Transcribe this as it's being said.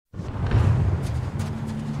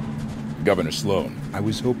Governor Sloan, I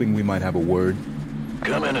was hoping we might have a word.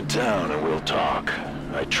 Come into town and we'll talk.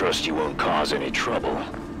 I trust you won't cause any trouble.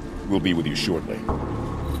 We'll be with you shortly.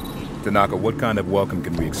 Tanaka, what kind of welcome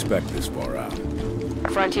can we expect this far out?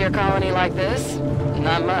 Frontier colony like this?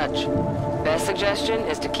 Not much. Best suggestion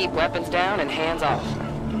is to keep weapons down and hands off.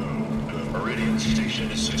 Meridian station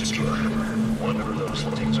is secure. One of those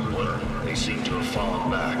things are blurred. They seem to have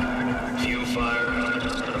fallen back. Few fire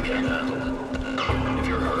can handle. If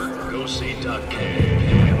you're hurt, go see Doc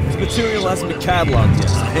K. This material hasn't been cataloged yet,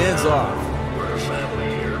 so hands off. We're a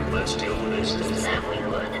family here. Let's deal with this family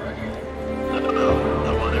wood.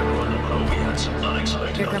 I want everyone to know we had some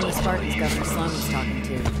unexpected. Here come the Spartans Governor Sloan was talking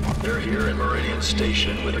to. They're here in Meridian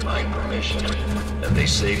Station with my permission, and they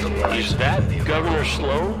saved the lives. Is that Governor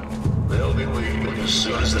Sloan? They'll be leaving as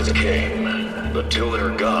soon as they came. But till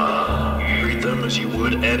they're gone, treat them as you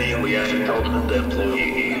would any lieutenant government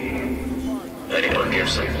employee. Anyone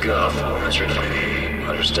gives them guff will answer to me.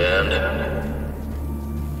 Understand?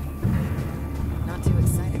 Not too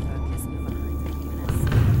excited about kissing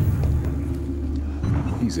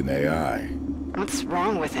behind. He's an AI. What's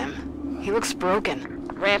wrong with him? He looks broken.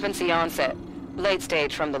 Rampancy onset. Late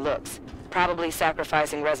stage from the looks. Probably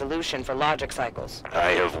sacrificing resolution for logic cycles.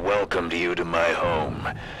 I have welcomed you to my home.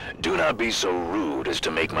 Do not be so rude as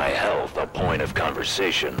to make my health a point of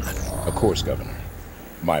conversation. Of course, Governor.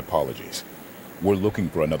 My apologies. We're looking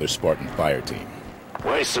for another Spartan fire team.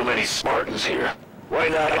 Why so many Spartans here? Why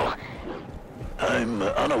not? I'm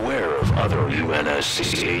unaware of other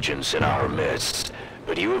UNSC agents in our midst,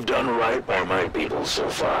 but you have done right by my people so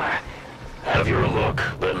far. Have your look,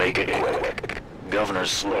 but make it quick. Governor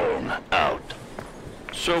Sloan, out.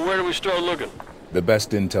 So where do we start looking? The best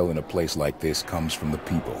intel in a place like this comes from the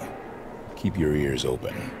people. Keep your ears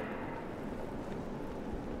open.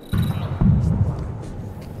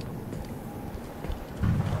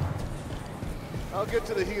 I'll get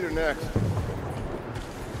to the heater next.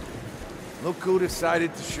 Look who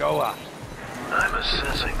decided to show up. I'm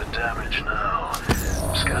assessing the damage now.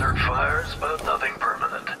 Scattered fires, but nothing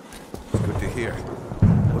permanent. It's good to hear.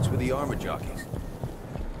 What's with the armor jockeys?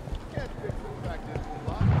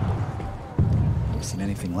 Never seen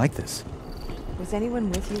anything like this. Was anyone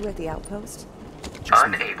with you at the outpost?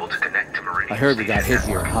 Unable to connect to Meridian. I heard we got hit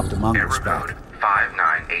here and hopped among us Error back. code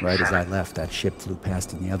 5987. Right as I left, that ship flew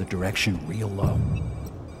past in the other direction real low.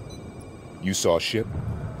 You saw a ship?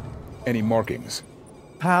 Any markings?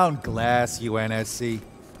 Pound glass, UNSC.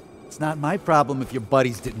 It's not my problem if your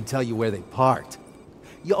buddies didn't tell you where they parked.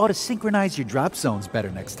 You ought to synchronize your drop zones better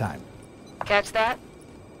next time. Catch that?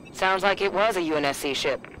 Sounds like it was a UNSC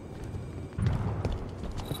ship.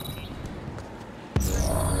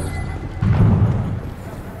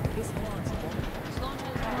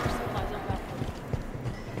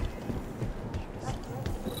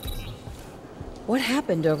 What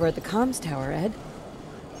happened over at the comms tower, Ed?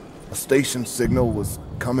 A station signal was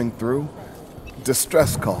coming through.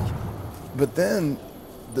 Distress call. But then,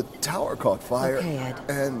 the tower caught fire, Okay, Ed.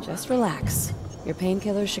 and Just relax. Your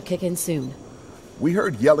painkillers should kick in soon. we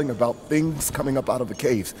heard yelling about things coming up out of the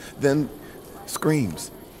caves. Then,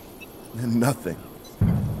 screams. Then nothing.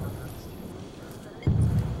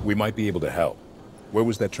 We might be able to help. Where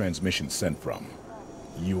was that transmission sent from?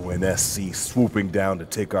 UNSC swooping down to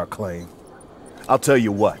take our claim. I'll tell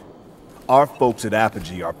you what, our folks at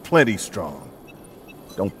Apogee are plenty strong.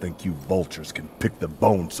 Don't think you vultures can pick the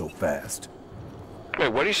bone so fast.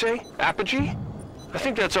 Wait, what do you say? Apogee? I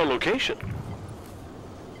think that's our location.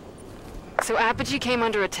 So Apogee came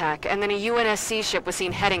under attack, and then a UNSC ship was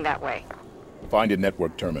seen heading that way. Find a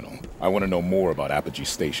network terminal. I want to know more about Apogee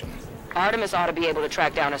Station. Artemis ought to be able to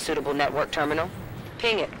track down a suitable network terminal.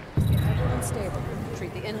 Ping it. Everyone's stable.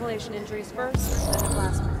 Treat the inhalation injuries first, then the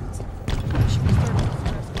blast burns.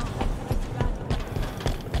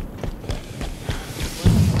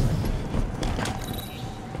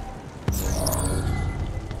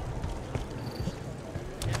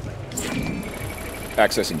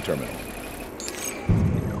 Accessing terminal.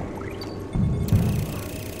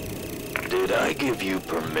 Did I give you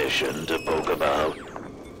permission to poke about?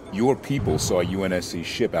 Your people saw a UNSC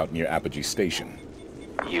ship out near Apogee Station.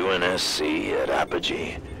 UNSC at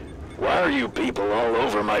Apogee? Why are you people all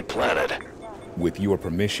over my planet? With your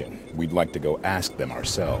permission, we'd like to go ask them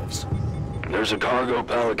ourselves. There's a cargo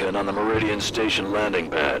Pelican on the Meridian Station landing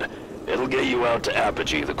pad. It'll get you out to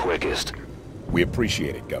Apogee the quickest. We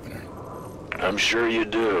appreciate it, Governor. I'm sure you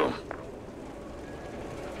do.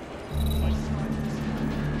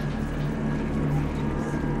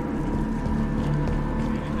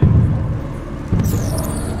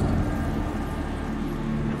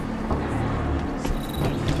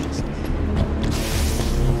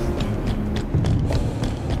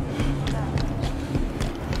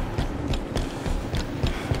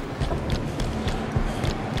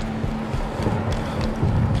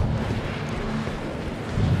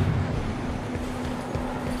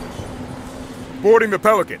 Boarding the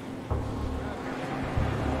Pelican.